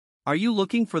Are you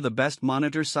looking for the best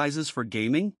monitor sizes for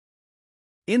gaming?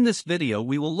 In this video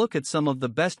we will look at some of the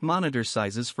best monitor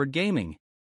sizes for gaming.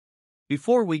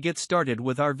 Before we get started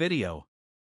with our video,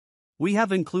 we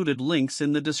have included links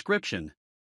in the description,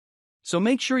 so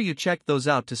make sure you check those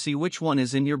out to see which one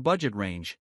is in your budget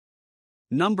range.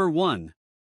 Number 1.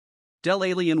 Dell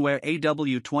Alienware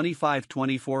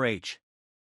AW2524H.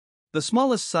 The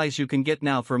smallest size you can get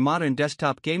now for modern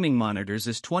desktop gaming monitors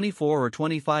is 24 or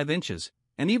 25 inches,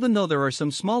 and even though there are some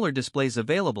smaller displays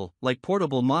available, like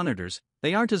portable monitors,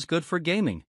 they aren't as good for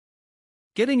gaming.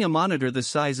 Getting a monitor this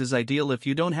size is ideal if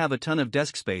you don't have a ton of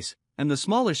desk space, and the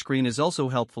smaller screen is also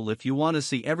helpful if you want to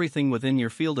see everything within your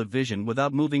field of vision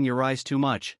without moving your eyes too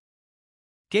much.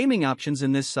 Gaming options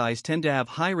in this size tend to have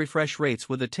high refresh rates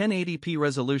with a 1080p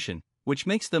resolution, which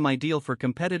makes them ideal for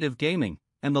competitive gaming,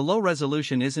 and the low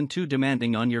resolution isn't too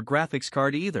demanding on your graphics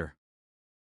card either.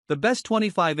 The best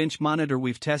 25-inch monitor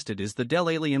we've tested is the Dell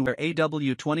Alienware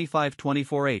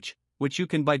AW2524H, which you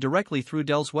can buy directly through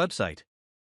Dell's website.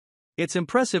 It's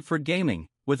impressive for gaming,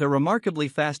 with a remarkably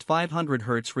fast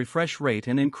 500Hz refresh rate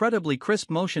and incredibly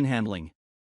crisp motion handling.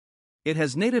 It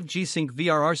has native G-Sync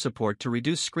VRR support to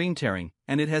reduce screen tearing,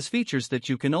 and it has features that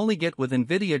you can only get with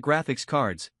NVIDIA graphics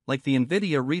cards, like the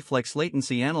NVIDIA Reflex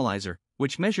Latency Analyzer,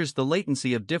 which measures the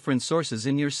latency of different sources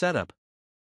in your setup.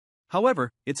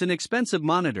 However, it's an expensive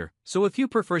monitor, so if you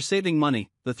prefer saving money,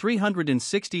 the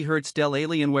 360Hz Dell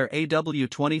Alienware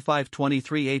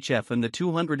AW2523HF and the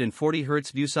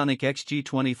 240Hz ViewSonic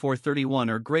XG2431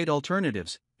 are great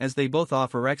alternatives, as they both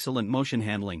offer excellent motion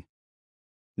handling.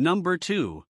 Number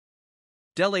 2.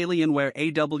 Dell Alienware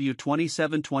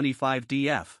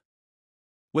AW2725DF.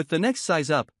 With the next size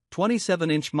up,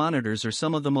 27-inch monitors are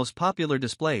some of the most popular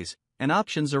displays, and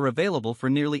options are available for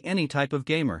nearly any type of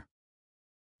gamer.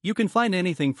 You can find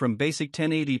anything from basic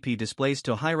 1080p displays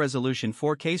to high-resolution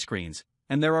 4K screens,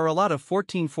 and there are a lot of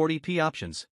 1440p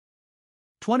options.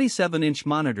 27-inch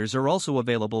monitors are also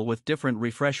available with different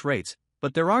refresh rates,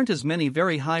 but there aren't as many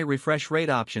very high refresh rate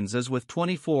options as with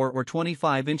 24 or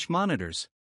 25-inch monitors.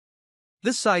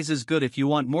 This size is good if you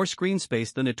want more screen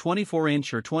space than a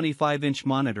 24-inch or 25-inch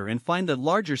monitor and find that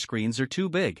larger screens are too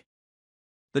big.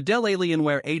 The Dell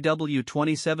Alienware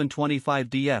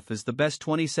AW2725DF is the best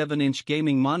 27-inch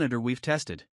gaming monitor we've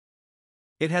tested.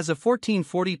 It has a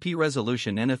 1440p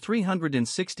resolution and a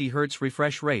 360Hz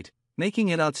refresh rate, making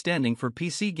it outstanding for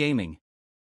PC gaming.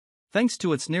 Thanks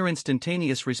to its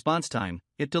near-instantaneous response time,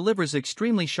 it delivers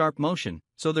extremely sharp motion,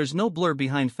 so there's no blur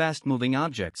behind fast-moving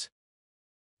objects.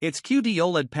 Its QD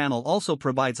OLED panel also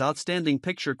provides outstanding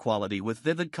picture quality with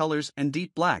vivid colors and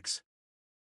deep blacks.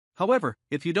 However,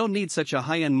 if you don't need such a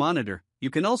high-end monitor, you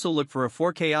can also look for a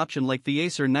 4K option like the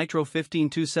Acer Nitro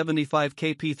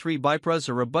 15275KP3 Bipros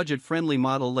or a budget-friendly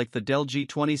model like the Dell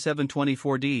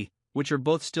G2724D, which are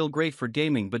both still great for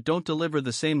gaming but don't deliver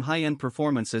the same high-end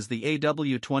performance as the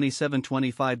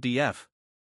AW2725DF.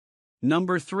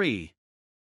 Number 3.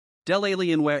 Dell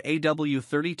Alienware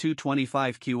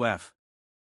AW3225QF.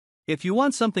 If you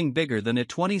want something bigger than a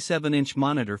 27-inch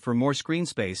monitor for more screen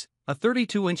space, a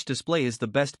 32-inch display is the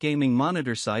best gaming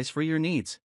monitor size for your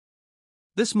needs.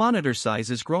 This monitor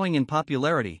size is growing in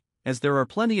popularity, as there are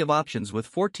plenty of options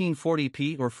with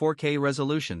 1440p or 4K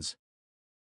resolutions.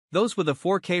 Those with a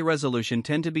 4K resolution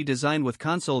tend to be designed with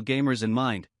console gamers in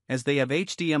mind, as they have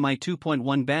HDMI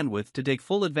 2.1 bandwidth to take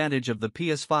full advantage of the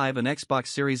PS5 and Xbox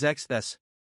Series X.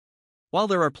 While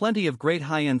there are plenty of great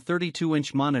high-end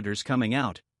 32-inch monitors coming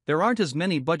out, there aren't as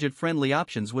many budget-friendly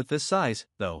options with this size,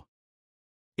 though.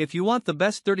 If you want the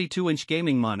best 32-inch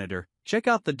gaming monitor, check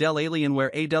out the Dell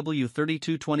Alienware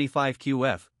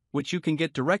AW3225QF, which you can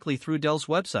get directly through Dell's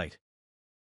website.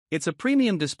 It's a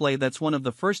premium display that's one of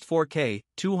the first 4K,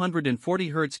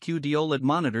 240Hz QD OLED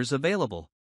monitors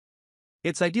available.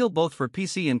 It's ideal both for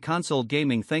PC and console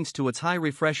gaming thanks to its high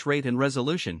refresh rate and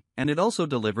resolution, and it also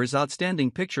delivers outstanding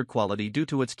picture quality due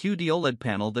to its QD OLED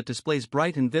panel that displays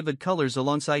bright and vivid colors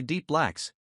alongside deep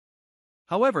blacks.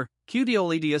 However, QD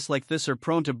OLEDs like this are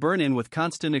prone to burn-in with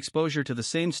constant exposure to the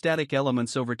same static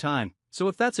elements over time, so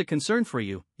if that's a concern for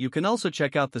you, you can also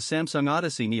check out the Samsung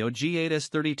Odyssey Neo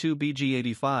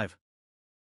G8S32BG85.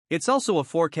 It's also a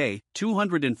 4K,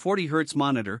 240Hz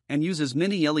monitor and uses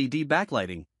mini LED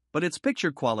backlighting, but its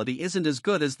picture quality isn't as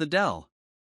good as the Dell.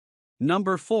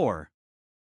 Number 4.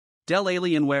 Dell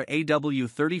Alienware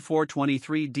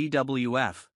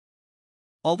AW3423DWF.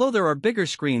 Although there are bigger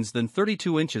screens than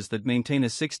 32 inches that maintain a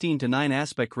 16:9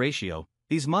 aspect ratio,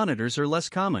 these monitors are less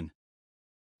common.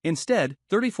 Instead,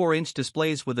 34-inch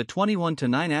displays with a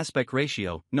 21:9 aspect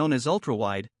ratio, known as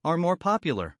ultrawide, are more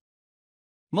popular.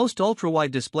 Most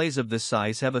ultrawide displays of this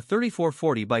size have a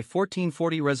 3440 by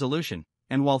 1440 resolution,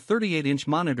 and while 38-inch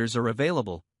monitors are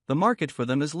available, the market for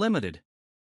them is limited.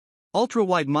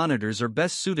 Ultra-wide monitors are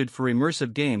best suited for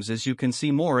immersive games as you can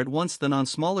see more at once than on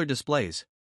smaller displays.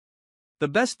 The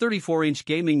best 34-inch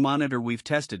gaming monitor we've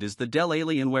tested is the Dell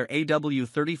Alienware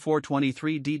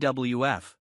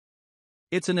AW3423DWF.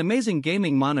 It's an amazing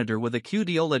gaming monitor with a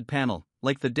QD OLED panel,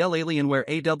 like the Dell Alienware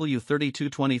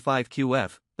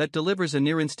AW3225QF, that delivers a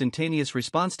near-instantaneous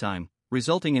response time,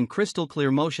 resulting in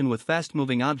crystal-clear motion with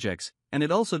fast-moving objects, and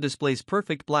it also displays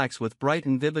perfect blacks with bright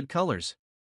and vivid colors.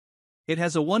 It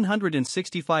has a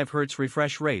 165 Hz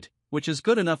refresh rate, which is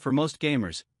good enough for most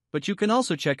gamers, but you can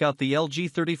also check out the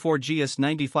LG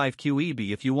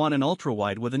 34GS95QEB if you want an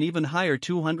ultrawide with an even higher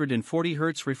 240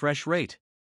 Hz refresh rate.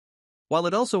 While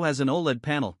it also has an OLED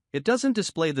panel, it doesn't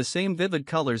display the same vivid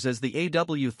colors as the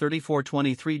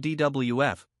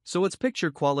AW3423DWF, so its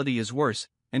picture quality is worse,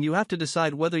 and you have to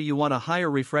decide whether you want a higher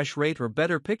refresh rate or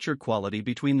better picture quality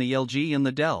between the LG and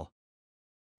the Dell.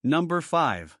 Number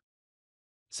 5.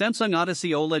 Samsung Odyssey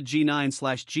OLED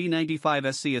G9/G95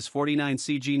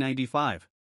 SCS49CG95.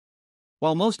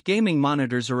 While most gaming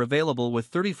monitors are available with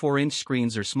 34-inch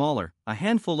screens or smaller, a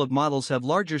handful of models have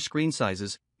larger screen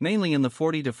sizes, mainly in the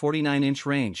 40 to 49-inch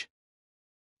range.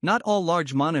 Not all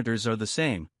large monitors are the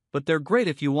same, but they're great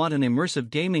if you want an immersive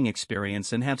gaming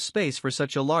experience and have space for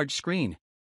such a large screen.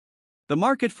 The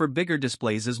market for bigger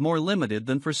displays is more limited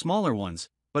than for smaller ones,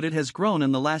 but it has grown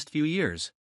in the last few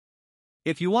years.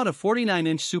 If you want a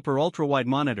 49-inch super ultra-wide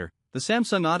monitor, the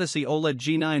Samsung Odyssey OLED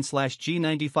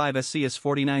G9/G95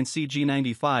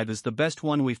 SCS49CG95 is the best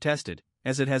one we've tested,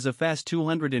 as it has a fast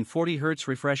 240 Hz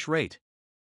refresh rate.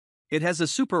 It has a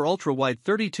super ultra-wide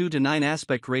 32:9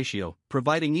 aspect ratio,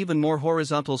 providing even more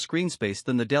horizontal screen space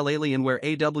than the Dell Alienware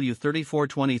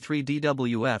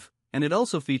AW3423DWF, and it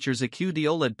also features a QD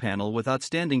OLED panel with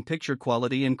outstanding picture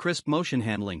quality and crisp motion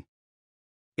handling.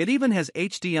 It even has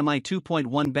HDMI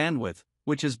 2.1 bandwidth,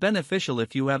 which is beneficial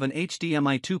if you have an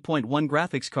HDMI 2.1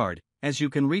 graphics card, as you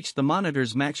can reach the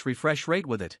monitor's max refresh rate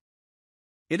with it.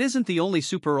 It isn't the only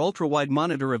super ultra-wide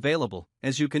monitor available,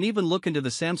 as you can even look into the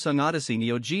Samsung Odyssey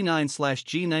Neo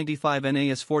G9/G95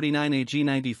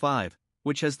 NAS49AG95,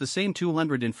 which has the same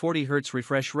 240 Hz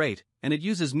refresh rate, and it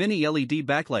uses mini LED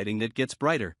backlighting that gets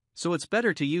brighter, so it's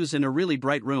better to use in a really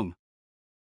bright room.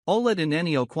 OLED in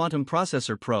Neo Quantum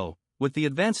Processor Pro. With the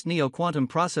advanced Neo Quantum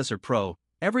Processor Pro,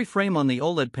 every frame on the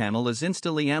OLED panel is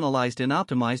instantly analyzed and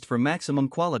optimized for maximum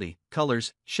quality.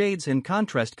 Colors, shades and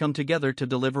contrast come together to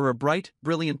deliver a bright,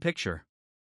 brilliant picture.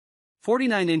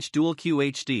 49-inch Dual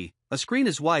QHD, a screen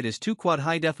as wide as two quad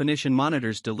high-definition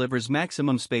monitors delivers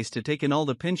maximum space to take in all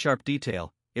the pin-sharp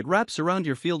detail. It wraps around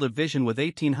your field of vision with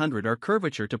 1800R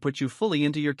curvature to put you fully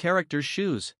into your character's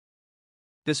shoes.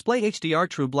 Display HDR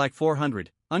True Black 400,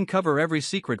 uncover every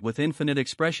secret with infinite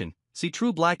expression. See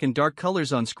true black and dark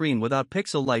colors on screen without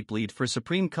pixel light bleed for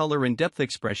supreme color and depth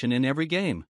expression in every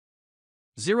game.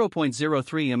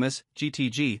 0.03 ms,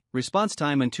 GTG, response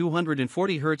time and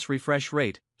 240 Hz refresh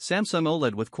rate. Samsung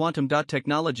OLED with quantum dot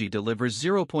technology delivers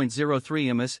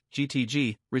 0.03 ms,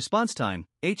 GTG, response time.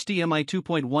 HDMI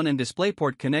 2.1 and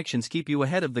DisplayPort connections keep you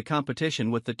ahead of the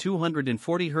competition with the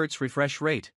 240 Hz refresh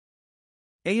rate.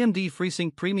 AMD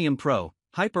FreeSync Premium Pro.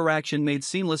 Hyperaction made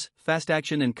seamless, fast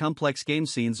action and complex game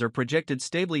scenes are projected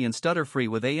stably and stutter-free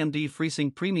with AMD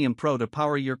FreeSync Premium Pro to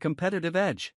power your competitive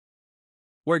edge.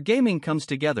 Where gaming comes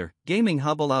together, Gaming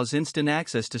Hub allows instant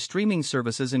access to streaming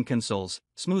services and consoles.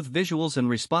 Smooth visuals and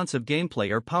responsive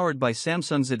gameplay are powered by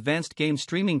Samsung's advanced game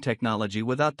streaming technology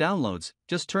without downloads.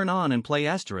 Just turn on and play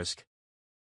 *.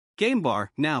 Game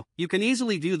Bar. Now, you can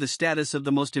easily view the status of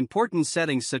the most important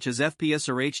settings such as FPS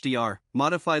or HDR,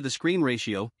 modify the screen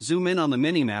ratio, zoom in on the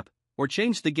minimap, or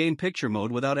change the game picture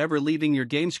mode without ever leaving your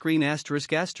game screen ***.